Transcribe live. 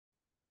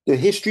The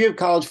History of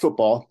College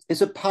Football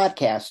is a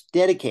podcast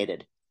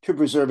dedicated to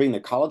preserving the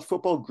college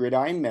football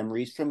gridiron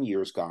memories from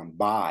years gone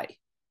by.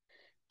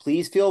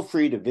 Please feel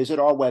free to visit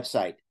our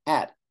website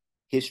at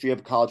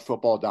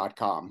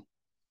historyofcollegefootball.com.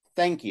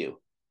 Thank you.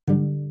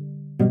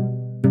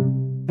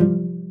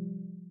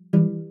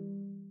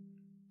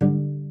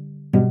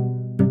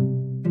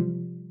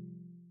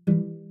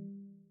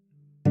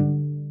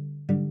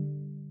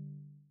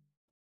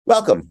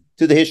 Welcome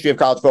to the History of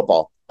College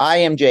Football. I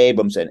am Jay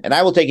Abramson, and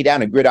I will take you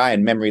down a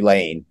gridiron memory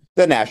lane.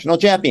 The national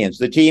champions,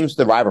 the teams,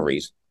 the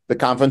rivalries, the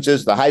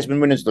conferences, the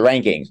Heisman winners, the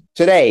rankings.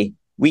 Today,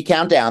 we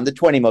count down the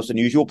 20 most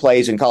unusual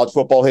plays in college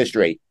football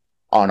history.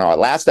 On our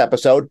last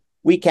episode,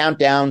 we count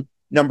down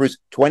numbers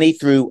 20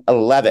 through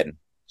 11.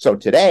 So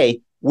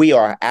today, we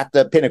are at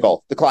the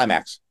pinnacle, the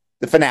climax,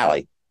 the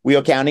finale. We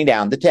are counting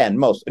down the 10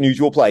 most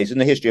unusual plays in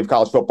the history of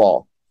college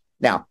football.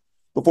 Now,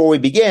 before we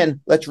begin,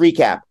 let's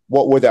recap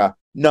what were the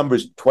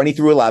numbers 20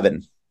 through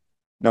 11.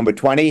 Number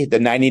 20, the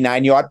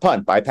 99-yard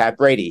punt by Pat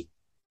Brady.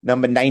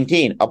 Number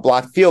 19, a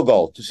blocked field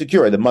goal to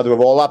secure the mother of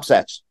all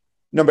upsets.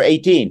 Number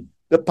 18,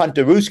 the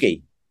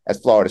punterooski, as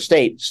Florida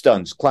State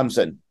stuns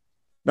Clemson.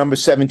 Number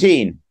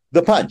 17,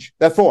 the punch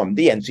that formed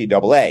the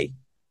NCAA.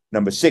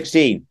 Number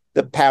 16,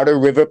 the Powder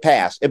River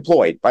Pass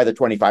employed by the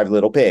 25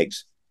 Little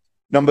Pigs.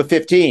 Number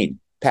 15,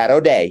 Pat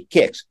O'Day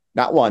kicks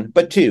not one,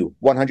 but two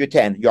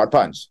 110-yard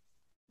punts.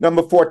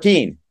 Number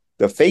 14,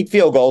 the fake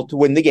field goal to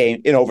win the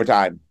game in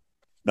overtime.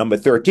 Number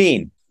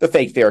 13, the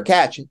fake fair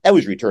catch that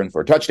was returned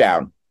for a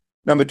touchdown.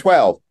 Number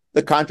 12,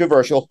 the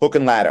controversial hook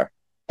and ladder.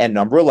 And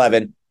number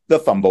 11, the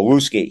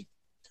fumblerooski.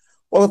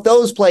 Well, if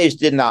those plays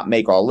did not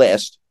make our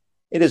list,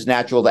 it is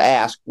natural to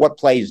ask what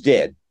plays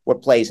did.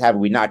 What plays have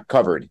we not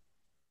covered?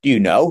 Do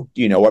you know?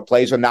 Do you know what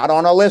plays are not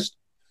on our list?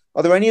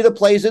 Are there any of the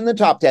plays in the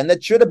top 10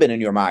 that should have been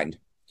in your mind?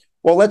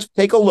 Well, let's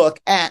take a look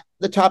at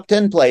the top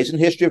 10 plays in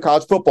history of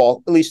college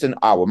football, at least in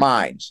our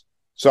minds.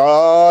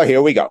 So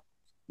here we go.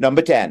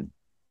 Number 10,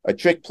 a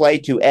trick play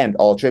to end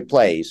all trick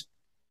plays.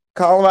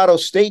 Colorado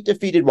State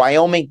defeated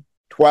Wyoming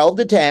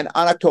 12-10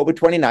 on October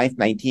 29,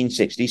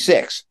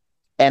 1966.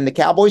 And the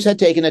Cowboys had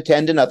taken a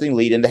 10-0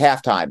 lead into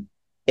halftime.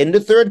 In the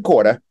third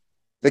quarter,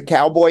 the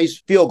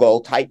Cowboys' field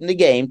goal tightened the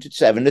game to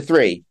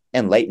 7-3.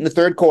 And late in the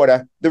third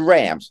quarter, the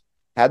Rams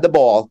had the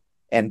ball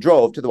and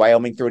drove to the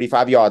Wyoming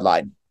 35-yard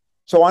line.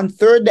 So on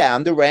third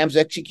down, the Rams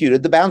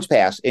executed the bounce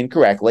pass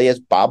incorrectly as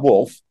Bob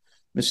Wolf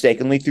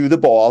mistakenly threw the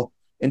ball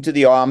into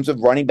the arms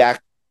of running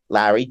back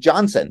Larry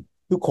Johnson,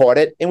 who caught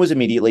it and was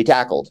immediately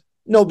tackled.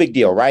 No big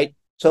deal, right?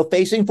 So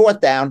facing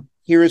fourth down,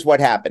 here is what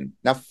happened.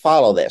 Now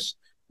follow this.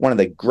 One of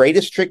the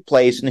greatest trick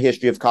plays in the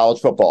history of college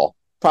football.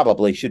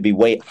 Probably should be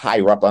way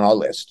higher up on our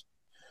list.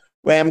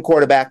 Ram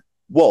quarterback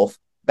Wolf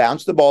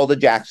bounced the ball to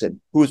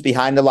Jackson, who was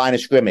behind the line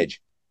of scrimmage.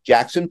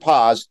 Jackson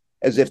paused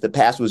as if the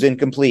pass was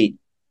incomplete,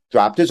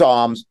 dropped his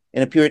arms,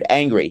 and appeared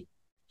angry.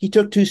 He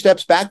took 2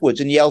 steps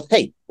backwards and yelled,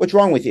 "Hey, what's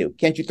wrong with you?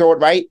 Can't you throw it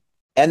right?"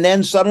 And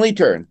then suddenly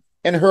turned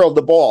and hurled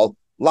the ball,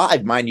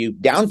 live, mind you,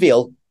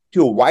 downfield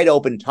to a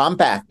wide-open Tom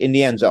Pack in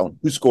the end zone,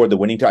 who scored the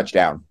winning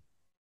touchdown.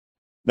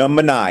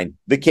 Number 9,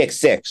 the kick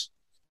six.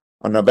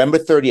 On November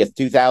 30th,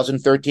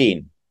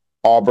 2013,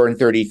 Auburn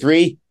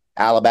 33,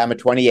 Alabama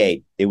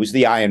 28. It was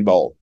the Iron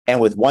Bowl.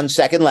 And with 1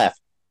 second left,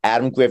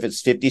 Adam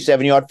Griffith's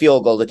 57-yard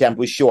field goal attempt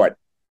was short.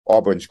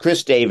 Auburn's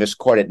Chris Davis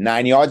caught it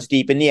 9 yards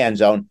deep in the end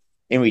zone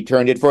and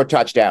returned it for a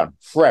touchdown,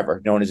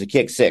 forever known as a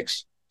kick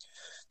six.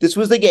 This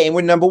was the game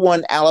where number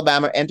 1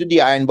 Alabama entered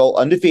the Iron Bowl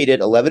undefeated,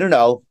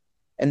 11-0,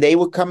 and they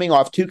were coming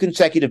off 2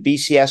 consecutive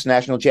BCS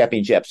national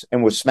championships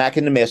and were smack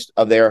in the midst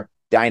of their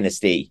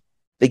dynasty.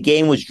 The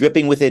game was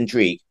dripping with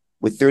intrigue.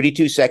 With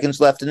 32 seconds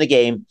left in the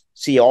game,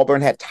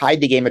 Auburn had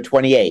tied the game at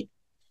 28.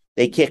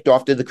 They kicked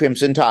off to the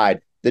Crimson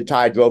Tide. The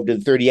Tide drove to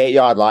the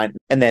 38-yard line,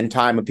 and then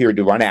time appeared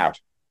to run out.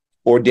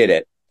 Or did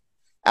it?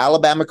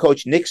 Alabama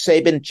coach Nick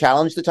Saban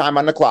challenged the time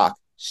on the clock,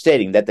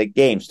 stating that the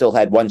game still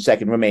had 1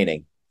 second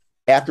remaining.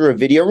 After a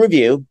video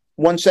review,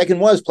 1 second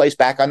was placed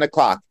back on the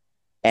clock.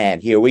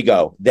 And here we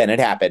go. Then it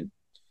happened.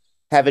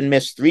 Having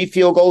missed 3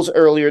 field goals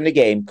earlier in the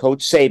game, Coach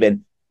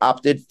Saban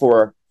opted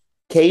for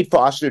Cade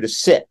Foster to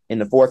sit in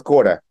the fourth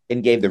quarter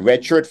and gave the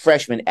redshirt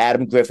freshman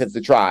Adam Griffith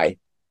the try.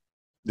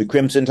 The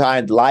Crimson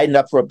Tide lined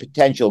up for a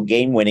potential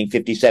game-winning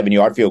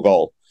 57-yard field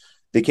goal.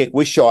 The kick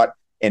was short,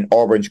 and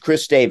Auburn's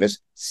Chris Davis,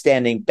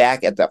 standing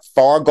back at the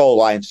far goal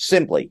line,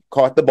 simply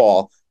caught the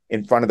ball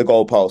in front of the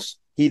goalposts.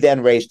 He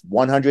then raced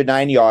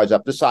 109 yards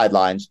up the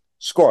sidelines,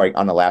 scoring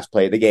on the last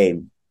play of the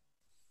game.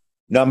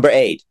 Number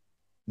 8,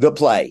 the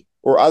play,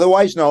 or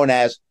otherwise known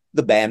as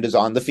the band is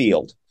on the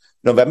field.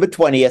 November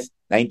 20th,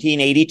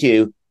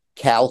 1982,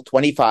 Cal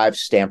 25,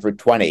 Stanford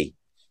 20.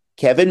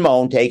 Kevin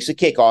Moan takes a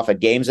kickoff at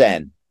game's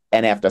end,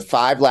 and after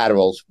 5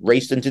 laterals,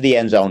 raced into the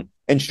end zone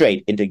and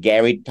straight into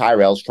Gary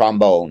Tyrell's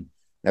trombone.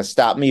 Now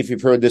stop me if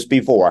you've heard this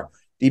before.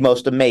 The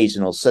most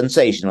amazing,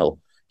 sensational,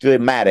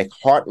 dramatic,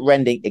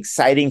 heart-rending,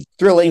 exciting,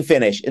 thrilling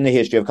finish in the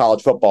history of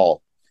college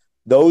football.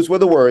 Those were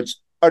the words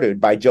uttered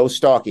by Joe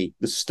Starkey,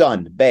 the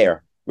stunned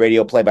Bear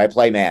radio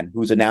play-by-play man who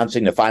was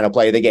announcing the final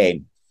play of the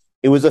game.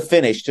 It was a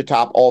finish to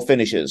top all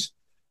finishes.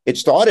 It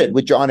started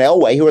with John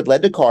Elway, who had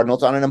led the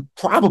Cardinals on an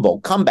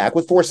improbable comeback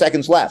with 4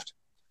 seconds left.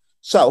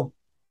 So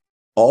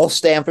all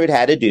Stanford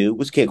had to do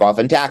was kick off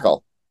and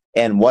tackle.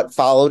 And what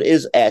followed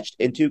is etched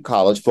into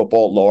college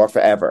football lore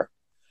forever.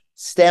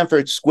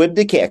 Stanford squibbed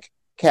the kick.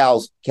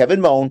 Cal's Kevin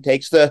Moan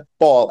takes the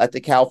ball at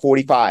the Cal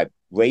 45,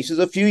 races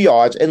a few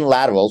yards and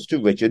laterals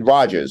to Richard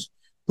Rogers,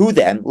 who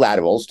then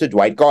laterals to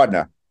Dwight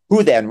Gardner,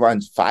 who then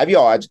runs 5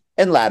 yards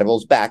and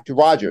laterals back to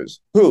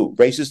Rogers, who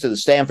races to the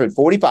Stanford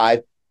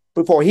 45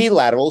 before he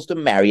laterals to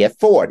Mariette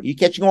Ford. Are you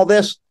catching all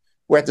this?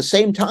 Where at the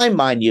same time,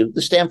 mind you,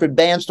 the Stanford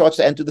band starts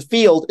to enter the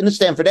field in the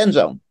Stanford end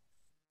zone.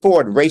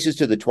 Ford races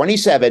to the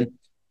 27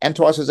 and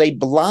tosses a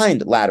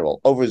blind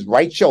lateral over his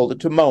right shoulder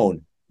to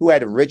Moan, who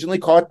had originally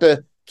caught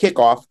the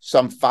kickoff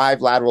some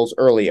 5 laterals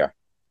earlier.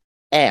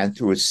 And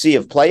through a sea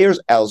of players,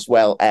 as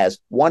well as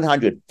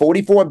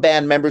 144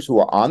 band members who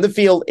were on the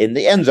field in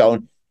the end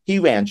zone, he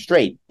ran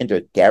straight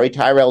into Gary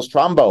Tyrell's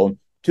trombone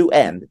to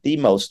end the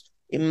most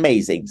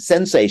amazing,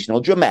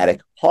 sensational,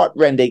 dramatic,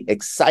 heart-rending,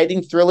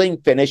 exciting, thrilling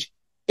finish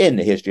in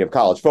the history of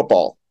college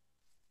football.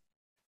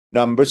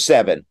 Number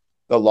 7,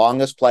 the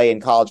longest play in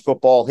college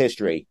football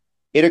history.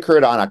 It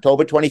occurred on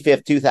October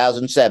 25th,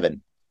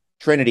 2007.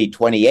 Trinity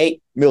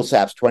 28,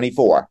 Millsaps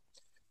 24.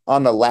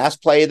 On the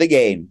last play of the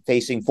game,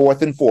 facing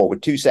 4th and 4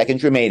 with 2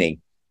 seconds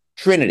remaining,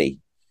 Trinity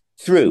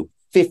threw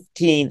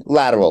 15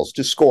 laterals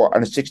to score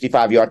on a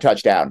 65-yard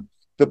touchdown.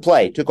 The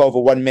play took over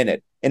 1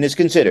 minute and is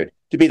considered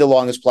to be the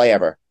longest play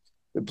ever.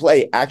 The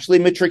play actually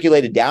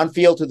matriculated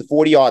downfield to the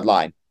 40-yard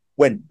line,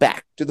 went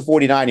back to the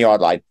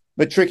 49-yard line,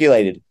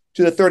 matriculated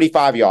to the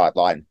 35-yard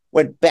line,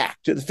 went back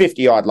to the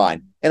 50-yard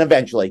line, and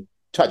eventually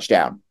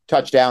touchdown,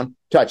 touchdown,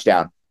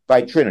 touchdown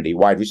by Trinity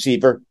wide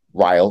receiver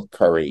Ryle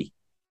Curry.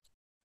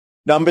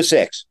 Number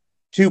 6,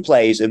 2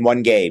 plays in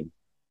 1 game.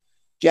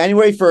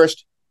 January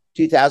 1st,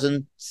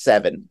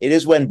 2007. It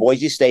is when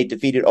Boise State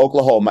defeated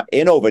Oklahoma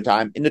in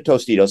overtime in the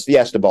Tostitos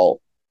Fiesta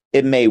Bowl.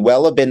 It may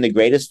well have been the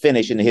greatest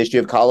finish in the history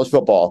of college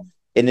football,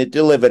 and it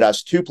delivered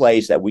us 2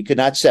 plays that we could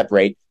not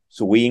separate,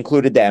 so we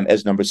included them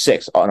as number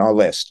 6 on our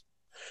list.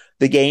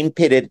 The game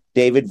pitted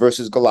David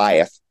versus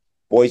Goliath,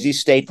 Boise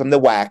State from the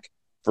WAC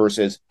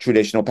versus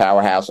traditional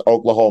powerhouse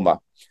Oklahoma.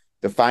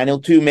 The final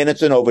 2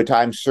 minutes in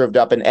overtime served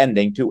up an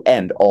ending to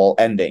end all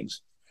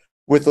endings.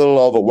 With a little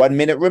over 1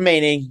 minute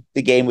remaining,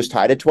 the game was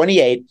tied at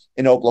 28,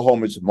 and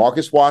Oklahoma's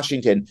Marcus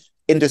Washington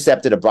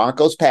intercepted a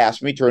Broncos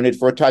pass and returned it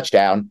for a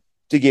touchdown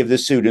to give the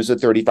Sooners a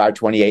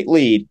 35-28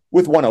 lead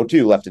with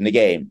 1:02 left in the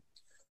game.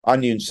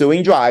 On the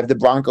ensuing drive, the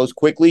Broncos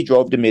quickly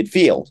drove to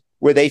midfield,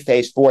 where they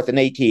faced 4th and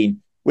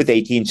 18 with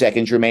 18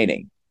 seconds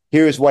remaining.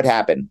 Here's what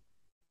happened.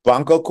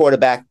 Bronco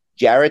quarterback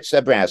Jarrett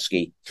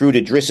Zabransky threw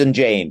to Drisson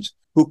James,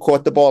 who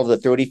caught the ball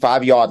at the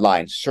 35-yard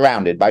line,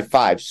 surrounded by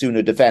 5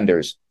 Sooner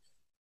defenders.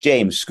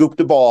 James scooped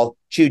the ball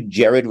to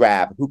Jared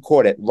Rabb, who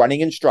caught it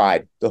running in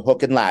stride, the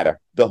hook and ladder,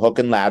 the hook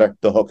and ladder,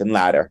 the hook and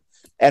ladder.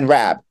 And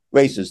Rabb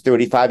races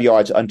 35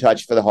 yards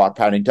untouched for the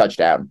heart-pounding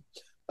touchdown.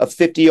 A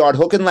 50-yard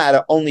hook and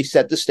ladder only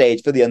set the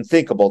stage for the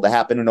unthinkable to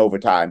happen in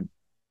overtime.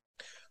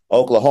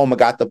 Oklahoma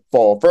got the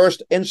ball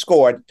first and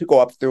scored to go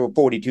up through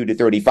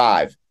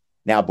 42-35.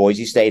 Now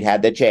Boise State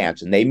had their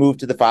chance, and they moved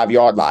to the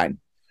 5-yard line,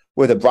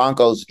 where the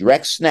Broncos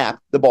direct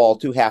snapped the ball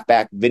to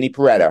halfback Vinny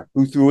Peretta,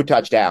 who threw a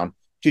touchdown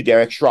to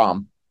Derek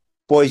Schramm.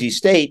 Boise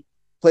State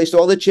placed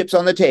all the chips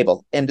on the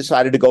table and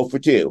decided to go for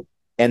 2.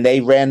 And they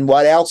ran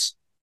what else?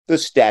 The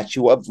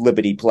Statue of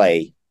Liberty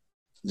play.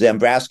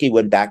 Zambrowski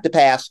went back to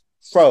pass,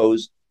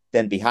 froze,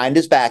 then behind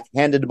his back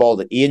handed the ball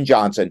to Ian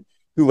Johnson,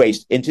 who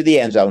raced into the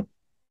end zone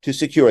to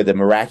secure the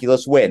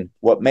miraculous win,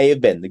 what may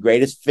have been the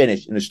greatest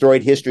finish in the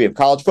storied history of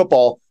college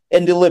football,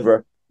 and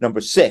deliver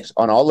number 6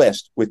 on our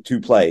list with 2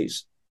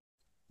 plays.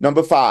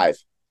 Number 5.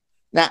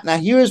 Now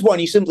here's one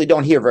you simply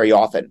don't hear very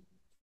often.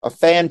 A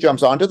fan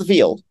jumps onto the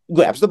field,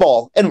 grabs the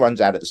ball, and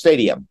runs out of the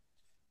stadium.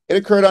 It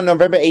occurred on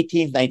November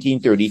 18,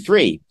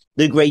 1933.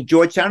 The great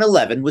Georgetown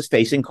 11 was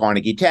facing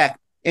Carnegie Tech,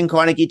 and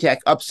Carnegie Tech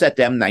upset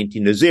them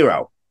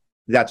 19-0.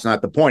 That's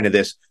not the point of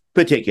this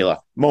particular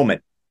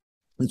moment.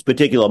 This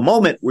particular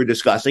moment we're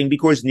discussing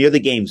because near the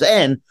game's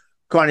end,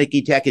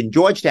 Carnegie Tech and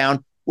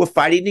Georgetown were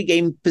fighting to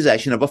gain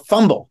possession of a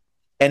fumble.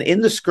 And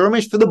in the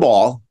skirmish for the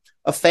ball,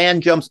 a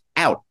fan jumps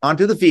out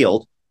onto the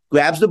field,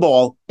 grabs the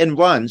ball, and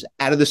runs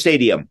out of the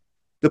stadium.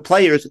 The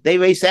players, they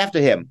race after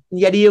him, and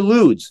yet he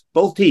eludes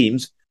both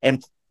teams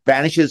and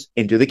vanishes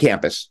into the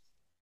campus.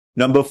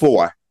 Number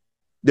 4,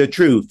 the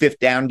true 5th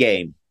down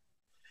game.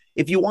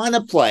 If you want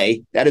a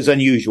play that is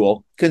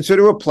unusual,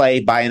 consider a play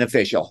by an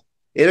official.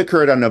 It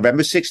occurred on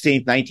November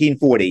 16,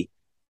 1940.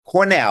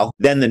 Cornell,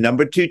 then the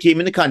number 2 team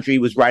in the country,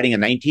 was riding a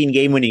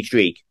 19-game winning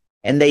streak,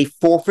 and they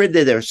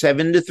forfeited their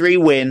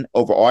 7-3 win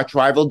over arch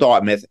rival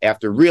Dartmouth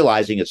after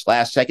realizing its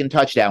last-second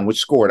touchdown was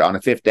scored on a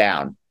 5th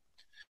down.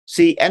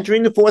 See,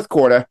 entering the 4th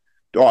quarter,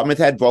 Dartmouth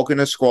had broken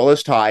a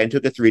scoreless tie and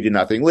took a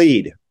 3-0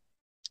 lead.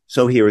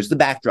 So here is the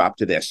backdrop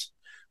to this.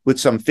 With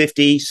some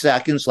 50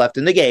 seconds left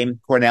in the game,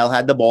 Cornell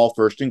had the ball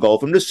 1st and goal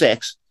from the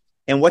 6,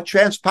 and what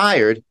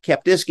transpired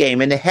kept this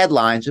game in the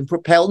headlines and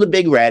propelled the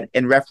Big Red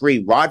and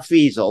referee Rod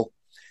Friesel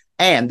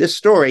and this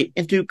story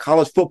into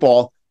college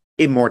football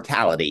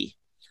immortality.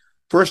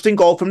 First and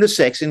goal from the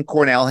 6, and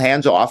Cornell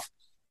hands off,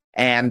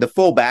 and the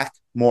fullback,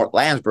 Mort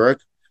Landsberg,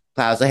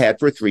 plows ahead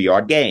for a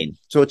 3-yard gain.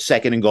 So it's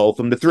second and goal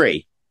from the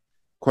 3.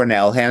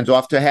 Cornell hands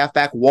off to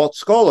halfback Walt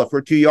Scola for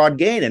a 2-yard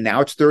gain, and now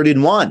it's 3rd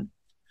and 1.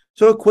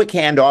 So a quick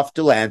handoff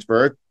to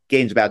Landsberg,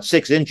 gains about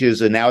 6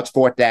 inches, and now it's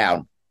 4th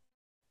down.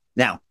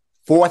 Now,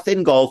 4th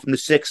and goal from the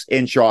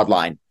 6-inch yard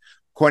line.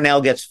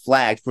 Cornell gets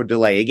flagged for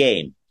delay of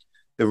game.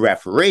 The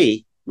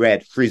referee,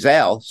 Red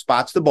Frizzell,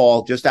 spots the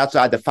ball just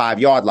outside the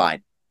 5-yard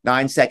line.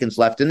 9 seconds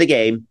left in the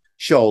game.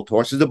 Scholl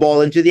tosses the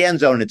ball into the end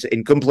zone. It's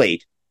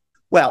incomplete.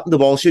 Well, the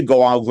ball should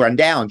go on run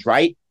downs,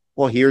 right?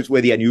 Well, here's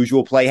where the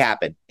unusual play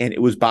happened, and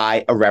it was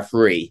by a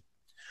referee.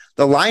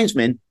 The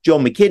linesman, Joe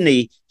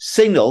McKinney,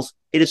 signals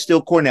it is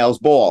still Cornell's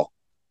ball.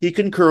 He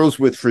concurs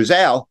with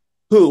Frizzell,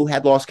 who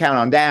had lost count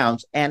on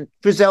downs, and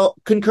Frizzell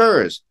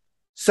concurs.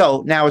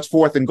 So now it's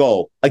 4th and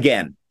goal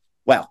again.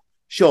 Well,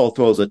 Scholl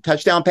throws a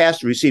touchdown pass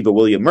to receiver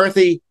William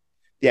Murphy.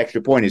 The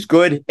extra point is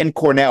good, and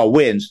Cornell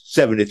wins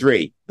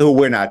 7-3. Though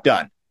we're not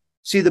done.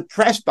 See, the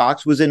press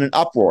box was in an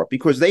uproar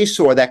because they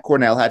saw that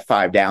Cornell had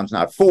 5 downs,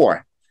 not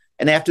 4.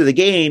 And after the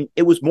game,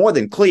 it was more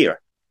than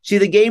clear. See,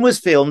 the game was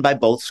filmed by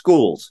both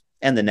schools.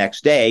 And the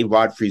next day,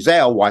 Rod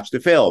Frizzell watched the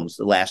films,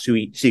 the last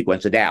 2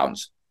 sequence of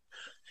downs.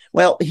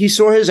 Well, he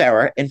saw his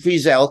error, and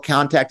Frizzell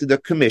contacted the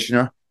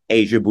commissioner,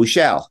 Asia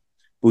Bushnell.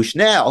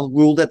 Bushnell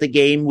ruled that the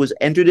game was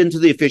entered into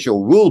the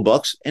official rule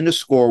books, and the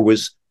score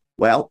was,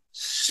 well,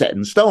 set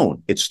in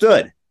stone. It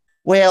stood.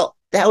 Well,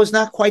 that was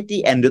not quite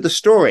the end of the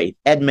story.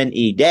 Edmund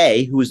E.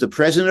 Day, who was the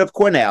president of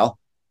Cornell,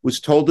 was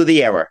told of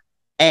the error,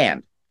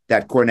 and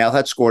that Cornell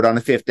had scored on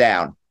a 5th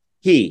down.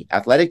 He,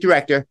 athletic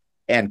director,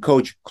 and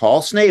coach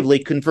Carl Snavely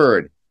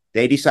conferred.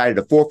 They decided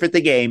to forfeit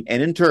the game,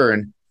 and in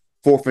turn,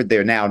 forfeit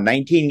their now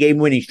 19-game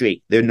winning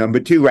streak, their number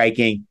 2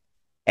 ranking,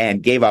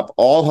 and gave up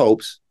all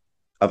hopes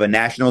of a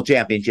national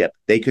championship.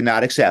 They could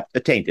not accept a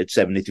tainted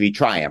 73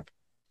 triumph.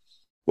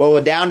 Well,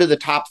 we're down to the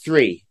top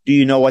 3. Do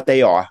you know what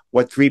they are?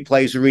 What 3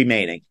 plays are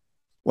remaining?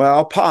 Well,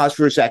 I'll pause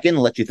for a second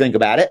and let you think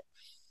about it.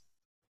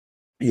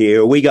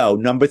 Here we go.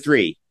 Number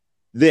 3.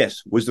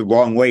 This was the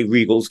Wrong Way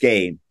Regals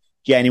game,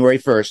 January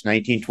 1st,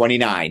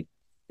 1929.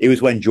 It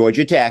was when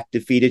Georgia Tech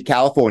defeated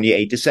California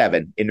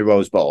 8-7 in the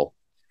Rose Bowl.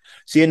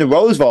 See, in the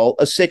Rose Bowl,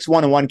 a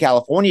 6-1-1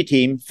 California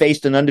team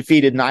faced an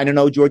undefeated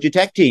 9-0 Georgia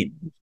Tech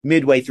team.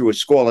 Midway through a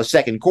scoreless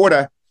second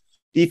quarter,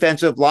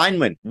 defensive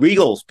lineman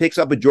Regals picks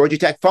up a Georgia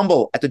Tech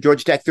fumble at the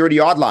Georgia Tech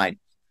 30-yard line.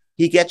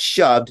 He gets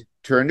shoved,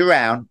 turned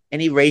around,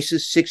 and he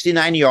races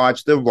 69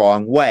 yards the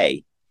wrong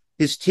way.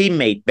 His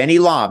teammate, Benny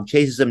Lom,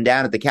 chases him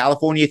down at the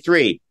California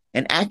 3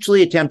 and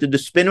actually attempted to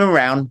spin him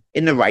around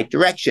in the right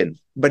direction,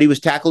 but he was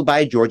tackled by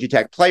a Georgia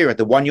Tech player at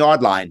the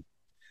 1-yard line.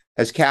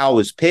 As Cal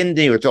was pinned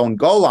near its own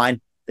goal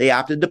line, they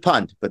opted to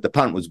punt, but the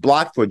punt was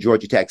blocked for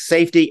Georgia Tech's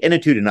safety and a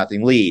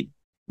 2-0 lead.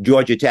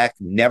 Georgia Tech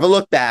never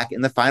looked back,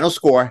 and the final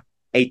score,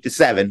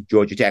 8-7,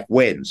 Georgia Tech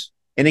wins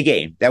in a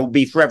game that will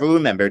be forever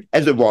remembered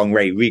as the Wrong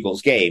Way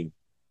Regals game.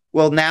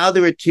 Well, now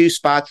there are 2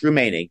 spots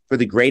remaining for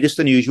the greatest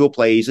unusual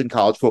plays in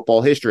college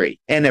football history.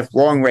 And if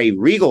Wrong Way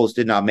Regals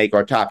did not make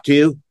our top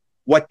 2,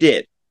 what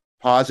did?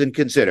 Pause and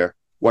consider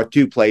what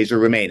 2 plays are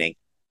remaining.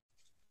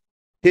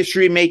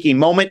 History-making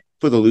moment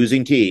for the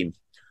losing team.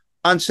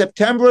 On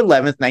September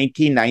 11th,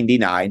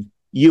 1999,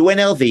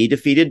 UNLV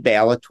defeated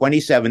Baylor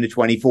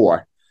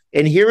 27-24.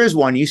 And here is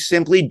one you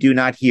simply do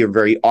not hear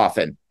very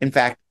often. In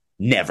fact,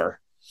 never.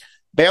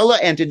 Baylor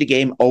entered the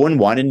game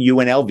 0-1, and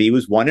UNLV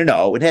was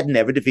 1-0 and had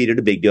never defeated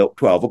a Big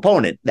 12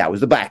 opponent. That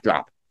was the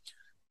backdrop.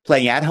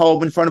 Playing at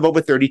home in front of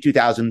over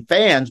 32,000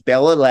 fans,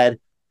 Baylor led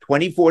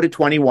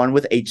 24-21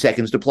 with 8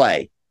 seconds to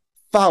play.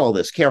 Follow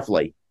this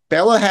carefully.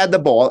 Baylor had the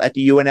ball at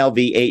the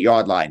UNLV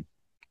 8-yard line.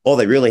 All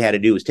they really had to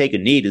do was take a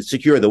knee to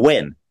secure the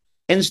win.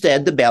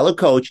 Instead, the Baylor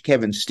coach,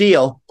 Kevin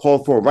Steele,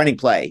 called for a running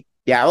play.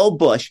 Darrell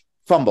Bush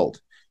fumbled.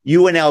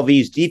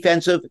 UNLV's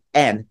defensive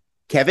end,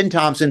 Kevin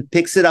Thompson,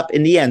 picks it up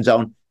in the end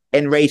zone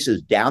and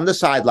races down the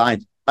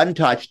sidelines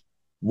untouched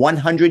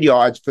 100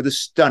 yards for the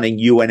stunning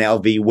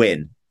UNLV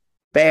win.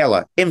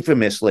 Baylor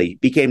infamously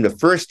became the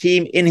first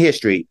team in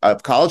history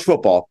of college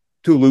football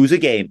to lose a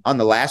game on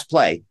the last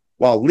play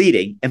while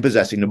leading and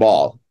possessing the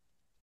ball.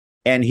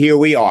 And here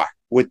we are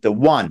with the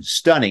one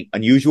stunning,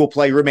 unusual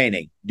play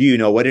remaining. Do you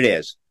know what it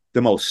is?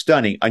 The most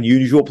stunning,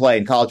 unusual play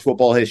in college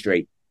football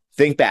history.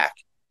 Think back.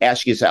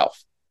 Ask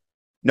yourself.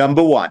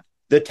 Number 1,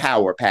 the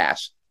Tower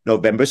Pass,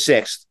 November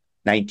 6th,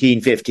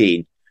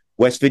 1915.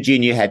 West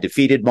Virginia had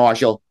defeated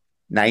Marshall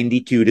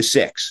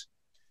 92-6.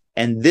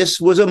 And this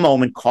was a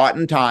moment caught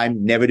in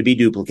time, never to be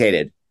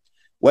duplicated.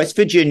 West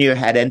Virginia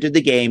had entered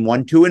the game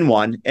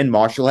 1-2-1, and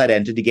Marshall had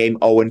entered the game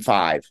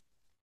 0-5.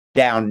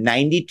 Down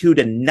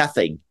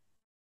 92-0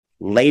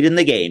 late in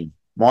the game,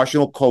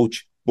 Marshall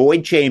coach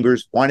Boyd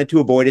Chambers wanted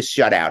to avoid a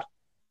shutout.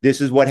 This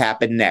is what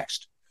happened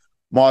next.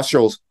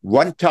 Marshall's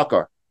Run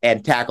Tucker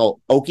and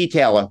tackle Okie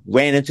Taylor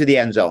ran into the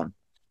end zone.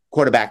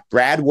 Quarterback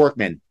Brad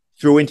Workman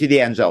threw into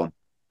the end zone.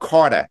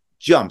 Carter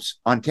jumps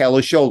on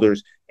Taylor's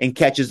shoulders and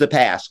catches the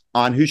pass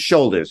on his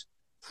shoulders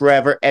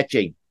forever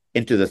etching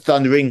into the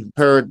thundering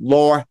herd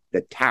lore,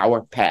 the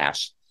Tower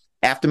Pass.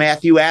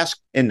 Aftermath, you ask?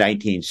 In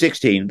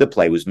 1916, the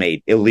play was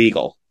made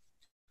illegal.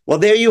 Well,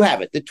 there you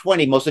have it, the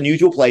 20 most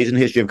unusual plays in the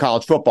history of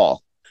college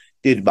football.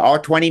 Did our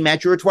 20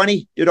 match your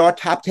 20? Did our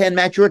top 10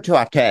 match your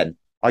top 10?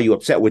 Are you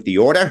upset with the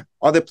order?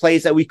 Are there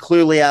plays that we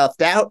clearly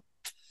left out?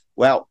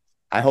 Well,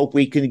 I hope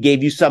we can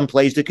give you some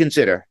plays to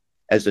consider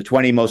as the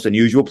 20 most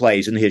unusual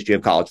plays in the history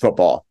of college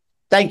football.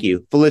 Thank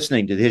you for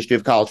listening to the History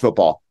of College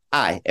Football.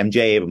 I am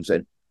Jay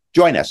Abramson.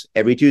 Join us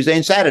every Tuesday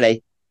and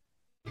Saturday